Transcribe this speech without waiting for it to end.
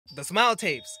The smile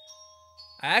tapes.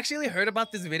 I actually heard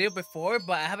about this video before,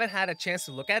 but I haven't had a chance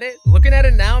to look at it. Looking at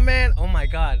it now, man, oh my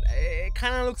god. It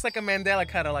kind of looks like a Mandela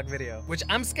catalog video, which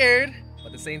I'm scared, but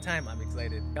at the same time, I'm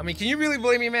excited. I mean, can you really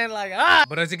blame me, man? Like,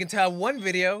 But as you can tell, one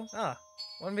video.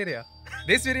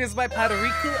 This video is by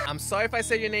Padoriku. I'm sorry if I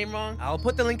said your name wrong. I'll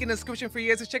put the link in the description for you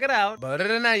guys to check it out. But other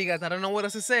than that, you guys, I don't know what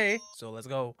else to say. So let's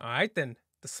go. All right, then.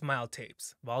 The Smile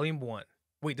Tapes, Volume 1.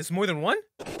 Wait, there's more than one?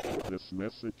 This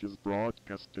message is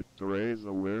broadcasted to raise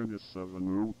awareness of a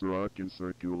new drug in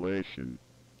circulation.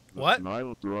 The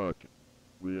Smile drug.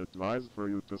 We advise for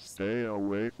you to stay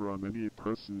away from any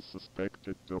person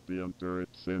suspected to be under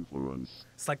its influence.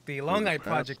 It's like the Long Eye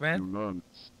Project, man. For the past few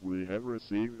months, we have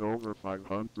received over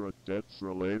 500 deaths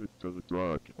related to the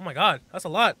drug. Oh my god, that's a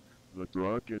lot. The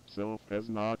drug itself has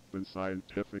not been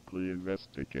scientifically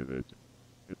investigated.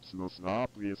 Its most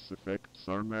obvious effects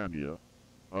are mania,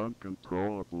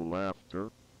 uncontrollable laughter,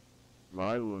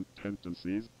 violent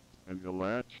tendencies, and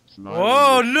alleged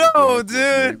Oh no,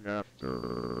 dude!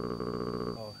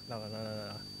 Oh,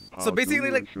 no. So basically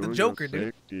like the Joker,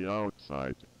 dude. Safety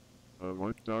outside.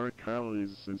 Avoid dark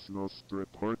alleys since most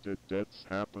reported deaths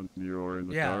happened near or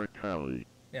in a dark alley.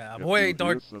 Yeah, avoid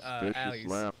dark suspicious alleys.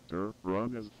 Laughter,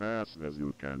 run as fast as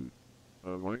you can.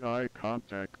 Avoid eye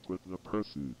contact with the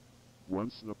person.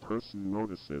 Once the person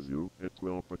notices you, it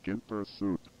will begin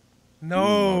pursuit.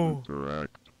 No! Do not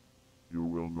interact. You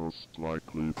will most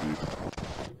likely be...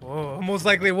 Whoa, most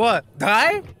likely what?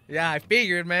 Die? Yeah, I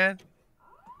figured, man.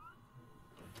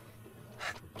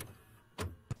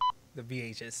 The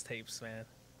VHS tapes, man.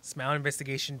 Smile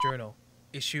Investigation Journal,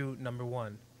 issue number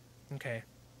 1. Okay.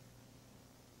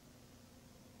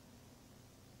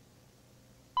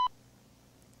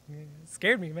 It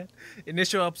scared me, man.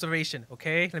 Initial observation,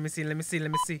 okay? Let me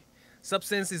see.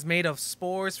 Substance is made of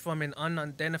spores from an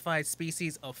unidentified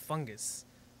species of fungus.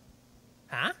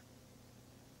 Huh?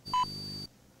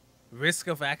 Risk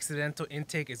of accidental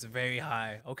intake is very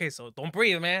high. Okay, so don't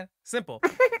breathe, man. Simple.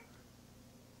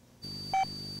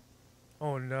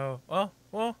 Oh no. Oh,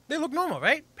 well, they look normal,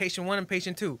 right? Patient 1 and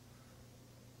patient 2.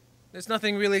 There's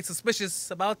nothing really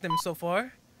suspicious about them so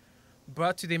far.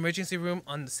 Brought to the emergency room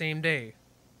on the same day.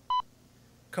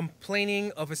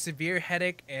 Complaining of a severe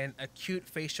headache and acute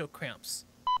facial cramps.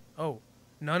 Oh,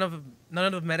 none of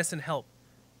the medicine helped.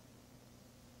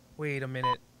 Wait a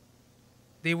minute.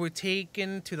 They were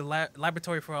taken to the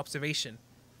laboratory for observation.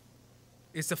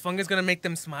 Is the fungus gonna make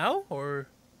them smile, or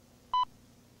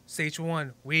stage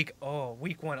 1, week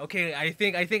 1? Okay, I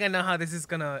think I know how this is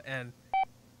gonna end.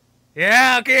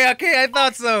 Yeah, okay, I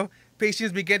thought so.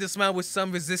 Patients began to smile with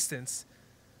some resistance.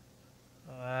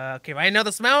 Okay, right now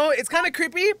the smell, it's kind of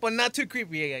creepy, but not too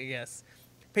creepy, I guess.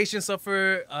 Patients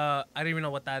suffer, I don't even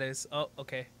know what that is. Oh,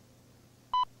 okay.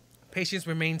 Patients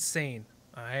remain sane,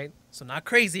 alright? So not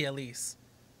crazy, at least.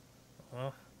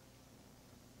 Well,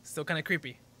 still kind of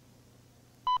creepy.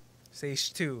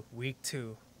 Stage 2, week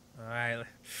 2. Alright.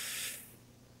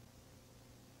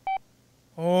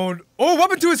 Oh, what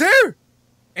happened to his hair?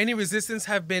 Any resistance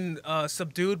have been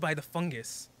subdued by the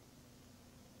fungus.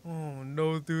 Oh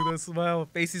no, dude, the smile.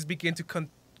 Faces begin to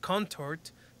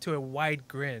contort to a wide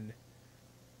grin.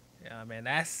 Yeah, man,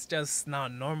 that's just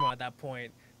not normal at that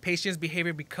point. Patient's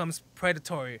behavior becomes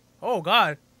predatory. Oh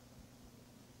god.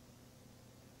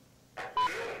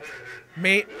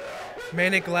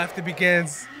 Manic laughter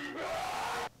begins.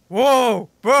 Whoa,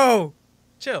 bro!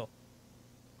 Chill.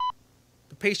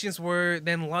 The patients were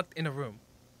then locked in a room.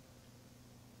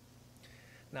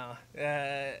 Now,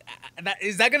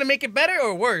 is that gonna make it better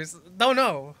or worse? Don't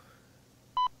know.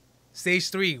 Stage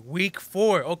 3, week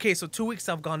 4. Okay, so 2 weeks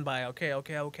have gone by. Okay.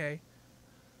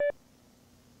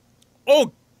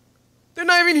 Oh! They're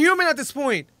not even human at this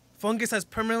point! Fungus has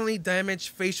permanently damaged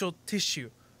facial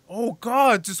tissue. Oh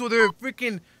god, so they're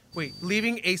freaking... Wait,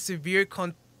 leaving a severe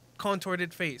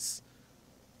contorted face.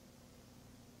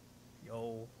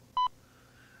 Yo.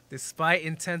 Despite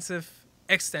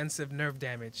extensive nerve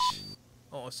damage.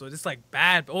 Oh, so it's like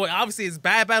bad. Oh, obviously it's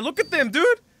bad. Look at them,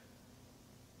 dude.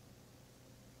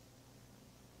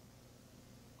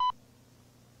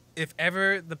 If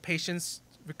ever the patients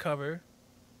recover.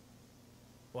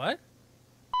 What?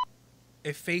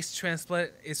 A face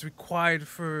transplant is required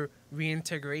for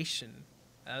reintegration.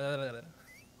 I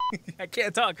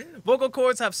can't talk. Vocal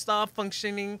cords have stopped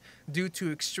functioning due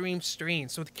to extreme strain.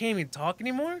 So they can't even talk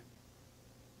anymore?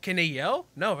 Can they yell?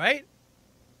 No, right?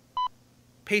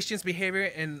 Patient's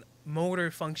behavior and motor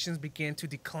functions began to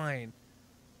decline.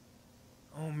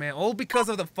 Oh man, all because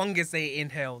of the fungus they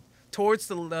inhaled. Towards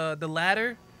the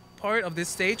latter part of this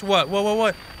stage.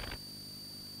 What?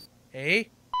 Hey?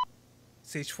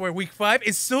 Stage 4, week 5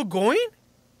 is still going?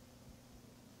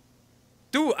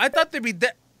 Dude, I thought they'd be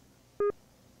dead.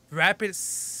 Rapid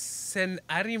send.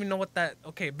 I don't even know what that.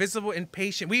 Okay, visible in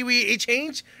patient. It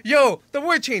changed? Yo, the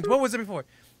word changed. What was it before?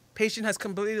 Patient has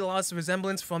completely lost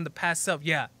resemblance from the past self.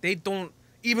 Yeah, they don't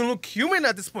even look human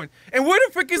at this point. And where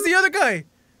the frick is the other guy?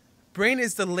 Brain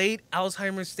is the late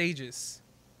Alzheimer's stages.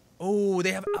 Oh,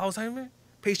 they have Alzheimer?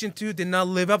 Patient 2 did not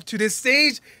live up to this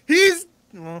stage. He's...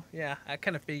 Well, yeah, I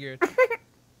kind of figured.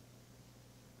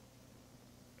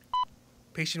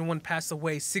 Patient 1 passed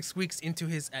away 6 weeks into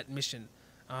his admission.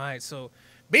 Alright, so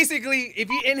basically, if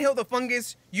you inhale the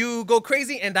fungus, you go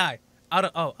crazy and die. I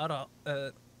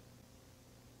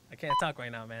can't talk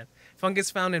right now, man.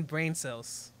 Fungus found in brain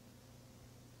cells.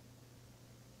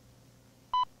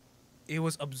 It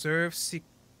was observed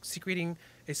secreting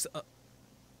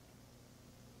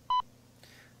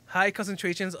high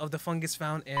concentrations of the fungus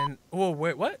found in... Oh,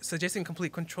 wait, what? Suggesting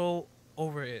complete control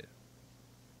over it.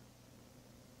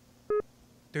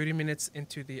 30 minutes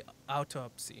into the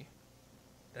autopsy.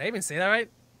 Did I even say that right?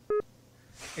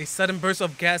 A sudden burst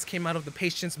of gas came out of the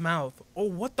patient's mouth. Oh,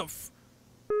 what the f...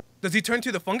 Does he turn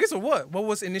to the fungus or what? What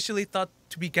was initially thought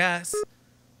to be gas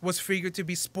was figured to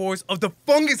be spores of the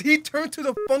fungus. He turned to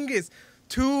the fungus.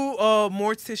 2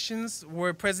 morticians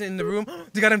were present in the room.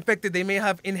 They got infected. They may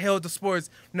have inhaled the spores.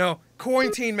 No,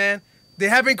 quarantine, man. They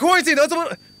have been quarantined. That's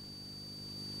what...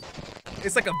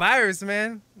 It's like a virus,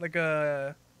 man. Like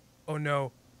a... Oh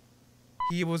no.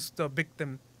 He was the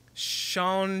victim.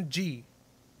 Sean G.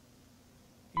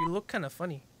 You look kind of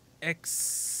funny.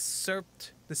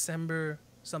 Excerpt December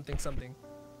something something.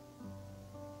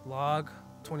 Log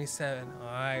 27.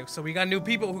 Alright, so we got new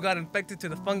people who got infected to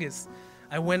the fungus.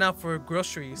 I went out for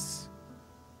groceries,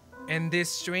 and this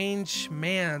strange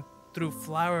man threw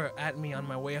flour at me on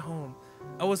my way home.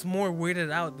 I was more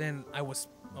weirded out than I was...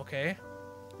 Okay.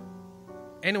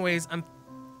 Anyways, I'm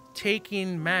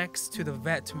taking Max to the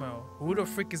vet tomorrow. Who the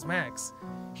frick is Max?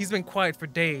 He's been quiet for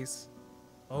days.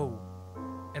 Oh.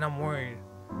 And I'm worried.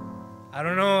 I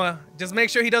don't know. Just make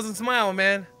sure he doesn't smile,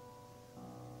 man.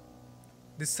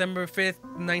 December 5th,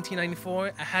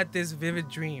 1994, I had this vivid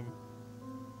dream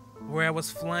where I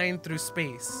was flying through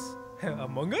space.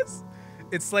 Among Us?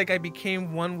 It's like I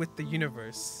became one with the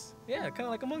universe. Yeah, kind of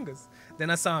like Among Us. Then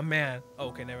I saw a man. Oh,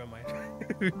 okay, never mind.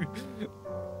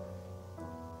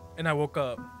 And I woke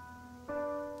up.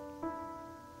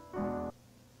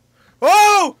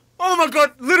 Oh! Oh my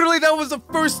god! Literally, that was the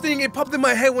first thing it popped in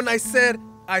my head when I said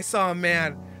I saw a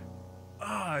man.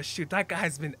 Oh shoot, that guy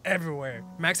has been everywhere.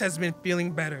 Max has been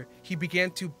feeling better. He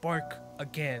began to bark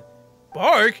again.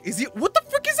 Bark? Is he? What the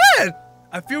frick is that?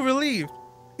 I feel relieved.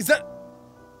 Is that...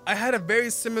 I had a very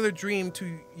similar dream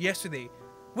to yesterday.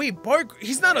 Wait, bark?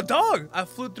 He's not a dog. I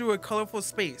flew through a colorful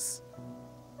space.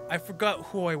 I forgot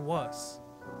who I was.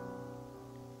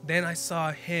 Then I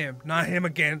saw him. Not him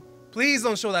again. Please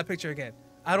don't show that picture again.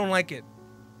 I don't like it.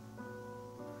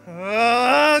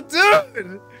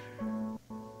 Dude!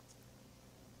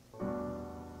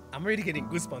 I'm already getting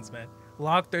goosebumps, man.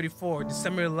 Log 34,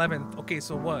 December 11th. Okay,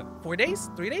 so what? 4 days?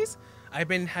 3 days? I've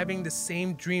been having the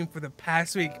same dream for the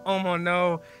past week. Oh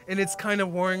no. And it's kind of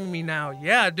worrying me now.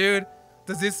 Yeah, dude.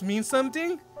 Does this mean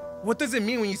something? What does it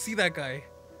mean when you see that guy?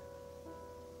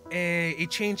 A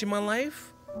change in my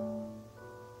life?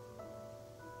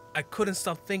 I couldn't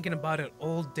stop thinking about it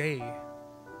all day.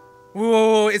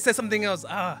 Whoa, it says something else.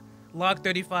 Log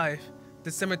 35,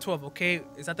 December 12th. Okay,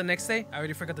 is that the next day? I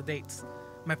already forgot the dates.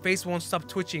 My face won't stop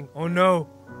twitching. Oh no.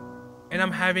 And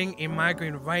I'm having a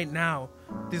migraine right now.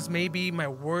 This may be my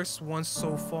worst one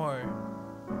so far.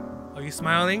 Are you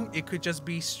smiling? It could just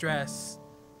be stress.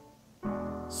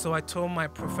 So I told my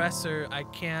professor I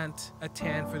can't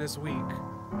attend for this week.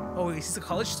 Oh, is he a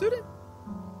college student?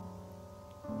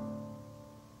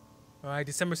 Alright,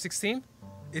 December 16th.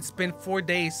 It's been 4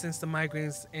 days since the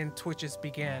migraines and twitches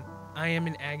began. I am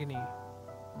in agony.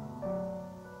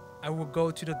 I will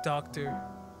go to the doctor.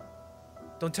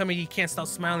 Don't tell me you can't stop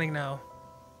smiling now.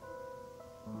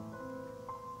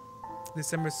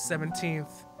 December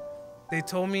 17th. They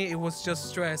told me it was just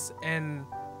stress and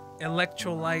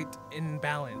electrolyte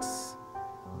imbalance.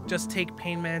 Just take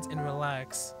pain meds and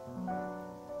relax.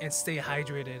 And stay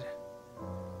hydrated.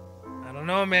 I don't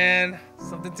know, man.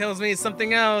 Something tells me it's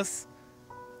something else.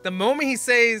 The moment he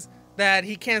says that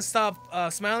he can't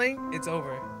stop smiling, it's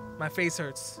over. My face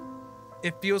hurts.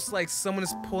 It feels like someone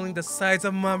is pulling the sides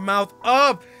of my mouth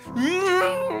up.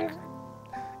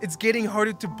 It's getting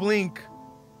harder to blink.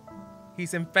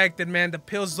 He's infected, man. The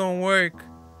pills don't work.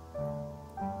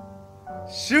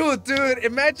 Shoot, dude.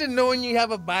 Imagine knowing you have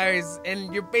a virus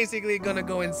and you're basically gonna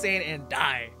go insane and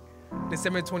die.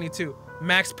 December 22.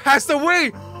 Max passed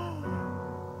away.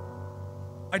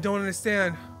 I don't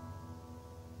understand.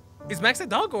 Is Max a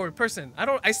dog or a person?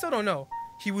 I still don't know.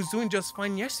 He was doing just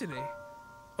fine yesterday.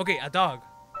 Okay, a dog.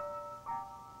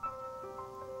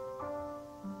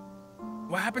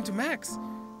 What happened to Max?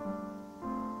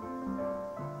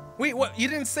 Wait, what? You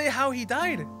didn't say how he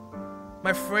died.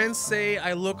 My friends say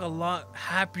I look a lot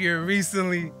happier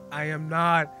recently. I am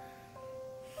not.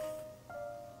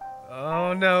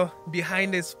 Oh no,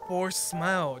 behind his forced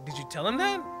smile. Did you tell him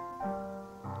that?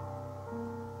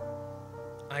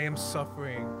 I am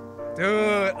suffering.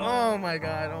 Dude, oh my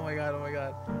god, oh my god, oh my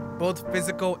god. Both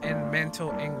physical and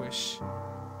mental anguish.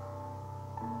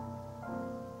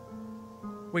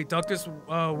 Wait, doctors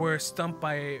were stumped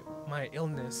by my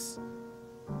illness.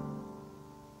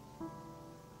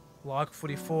 Log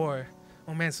 44.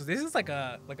 Oh man, so this is like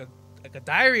a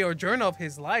diary or journal of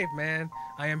his life, man.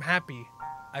 I am happy.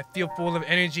 I feel full of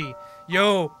energy.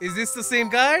 Yo, is this the same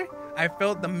guy? I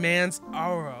felt the man's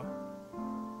aura.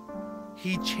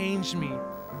 He changed me.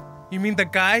 You mean the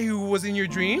guy who was in your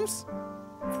dreams?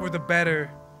 For the better.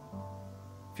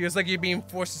 Feels like you're being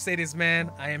forced to say this,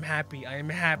 man. I am happy. I am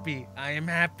happy. I am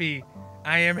happy.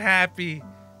 I am happy.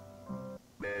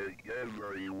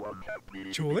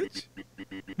 George?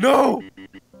 No!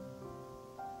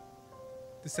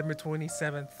 December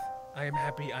 27th. I am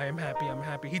happy. I am happy. I'm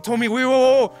happy. He told me,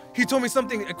 whoa. He told me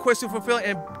something. A quest to fulfill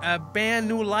and a brand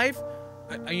new life.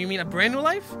 You mean a brand new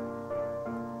life?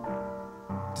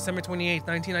 December 28th,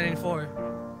 1994.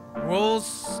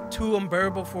 World's too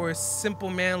unbearable for a simple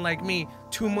man like me.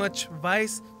 Too much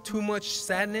vice, too much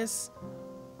sadness.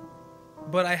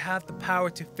 But I have the power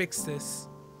to fix this.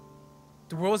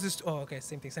 The world is... Oh, okay,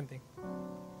 same thing.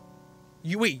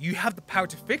 Wait, you have the power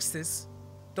to fix this?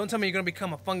 Don't tell me you're gonna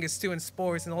become a fungus too and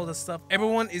spores and all this stuff.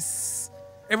 Everyone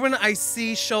I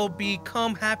see shall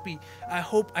become happy. I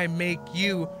hope I make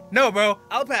you... No, bro,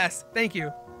 I'll pass. Thank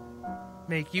you.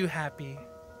 Make you happy.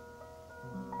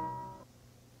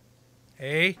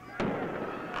 Hey.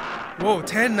 Whoa,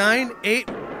 10, 9, 8.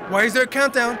 Why is there a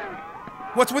countdown?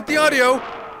 What's with the audio?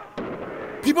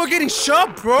 People are getting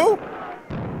shot, bro.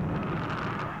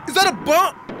 Is that a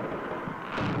bomb?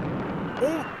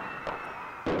 Oh.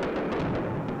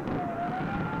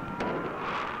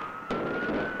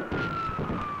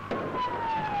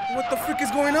 What the frick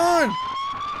is going on?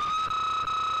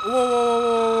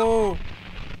 Whoa.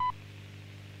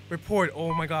 Report.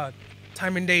 Oh my god.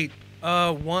 Time and date.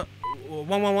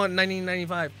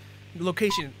 1/1/1995.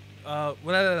 Location.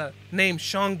 Name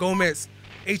Sean Gomez.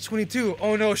 Age 22.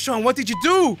 Oh no, Sean, what did you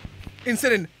do?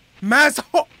 Incident. Mass.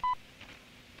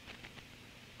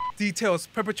 Details.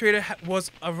 Perpetrator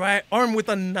was armed with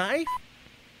a knife.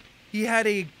 He had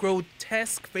a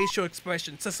grotesque facial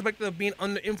expression, suspected of being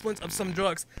under influence of some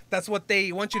drugs. That's what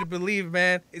they want you to believe,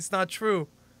 man. It's not true.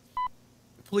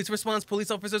 Police response. Police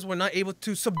officers were not able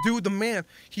to subdue the man.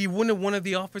 He wounded one of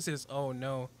the officers. Oh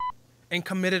no. And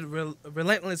committed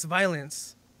relentless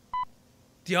violence.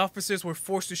 The officers were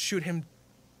forced to shoot him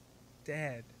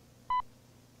dead.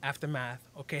 Aftermath.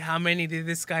 Okay, how many did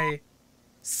this guy...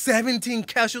 17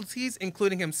 casualties,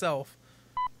 including himself.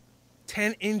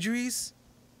 10 injuries.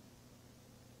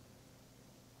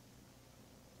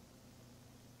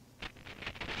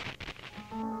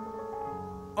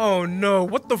 Oh no,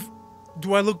 what the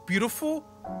do I look beautiful?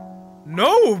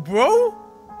 No, bro.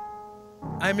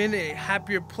 I'm in a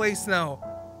happier place now.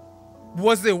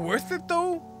 Was it worth it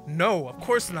though? No, of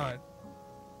course not.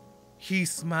 He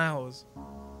smiles.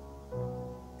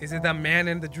 Is it that man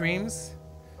in the dreams?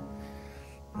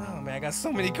 Oh man, I got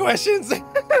so many questions.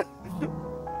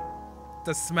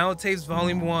 The Smile Tapes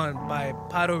Volume 1 by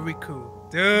Pato Riku.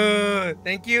 Dude,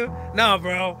 thank you. No,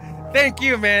 bro. Thank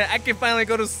you, man. I can finally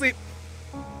go to sleep.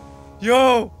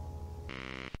 Yo.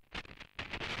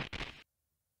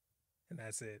 And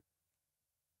that's it.